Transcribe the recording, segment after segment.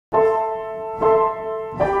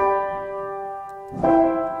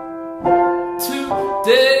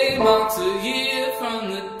walked a year from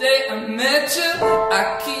the day I met you.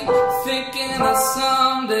 I keep thinking that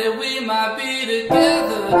someday we might be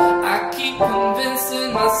together. I keep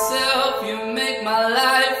convincing myself you make my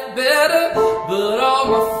life better. But all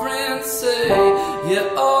my friends say,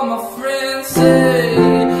 yeah, all my friends say,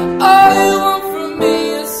 all you want from me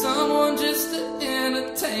is someone just to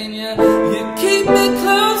entertain you. You keep me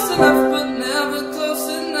close enough but never close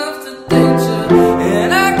enough to danger.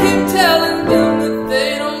 And I keep telling them that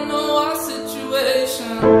they don't know our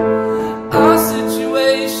situation. Our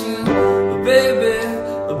situation, baby,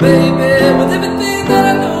 with everything that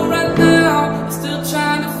I know right now, I'm still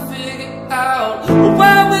trying to figure out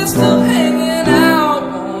why we're still hanging out.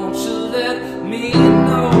 Won't you let me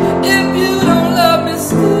know if you don't love me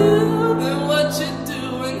still, then what you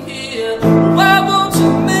doing here? Why won't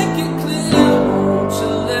you make it clear? Won't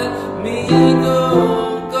you let me go?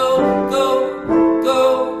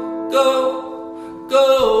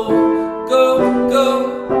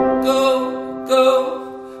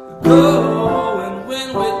 And when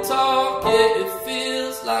we talk, yeah, it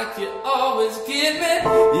feels like you always give me.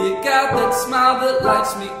 You got that smile that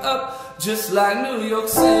lights me up just like New York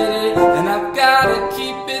City. And I've gotta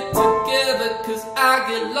keep it together cause I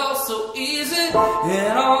get lost so easy.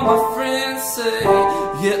 And all my friends say,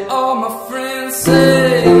 yeah, all my friends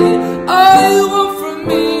say, all you want from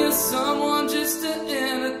me is someone just to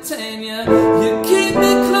entertain you. You keep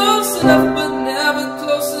me close enough but never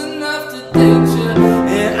close enough to danger.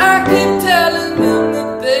 And I keep telling them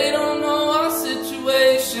that they don't know our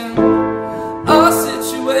situation. Our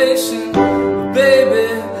situation, baby,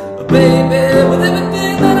 with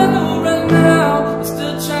everything that I know right now, I'm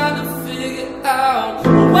still trying to figure out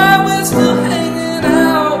why we're still hanging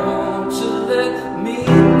out. Won't you let me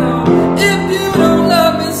know if you don't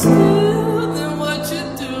love me still, then what you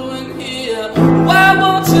doing here? Why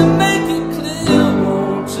won't you make it clear?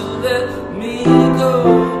 Won't you let me go?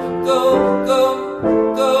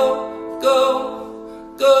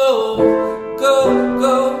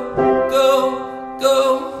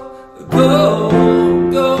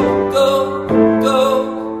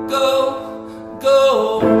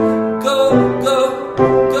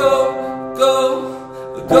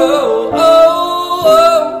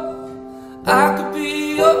 I could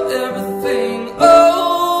be your everything,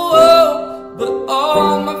 but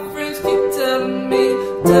all my friends keep telling me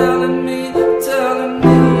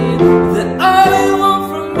that all you want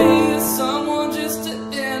from me is someone just to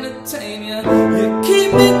entertain you. You keep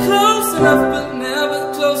me close enough but never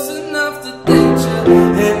close enough to danger.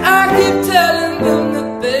 And I keep telling them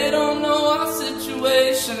that they don't know our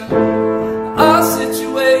situation. Our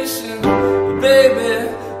situation, baby,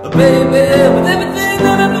 with everything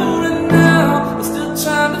that I know right now, I'm still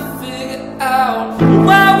trying to figure out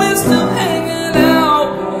why we're still hanging out.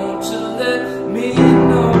 Won't you let me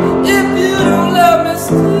know if you don't love me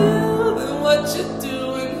still, then what you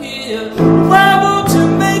doing here?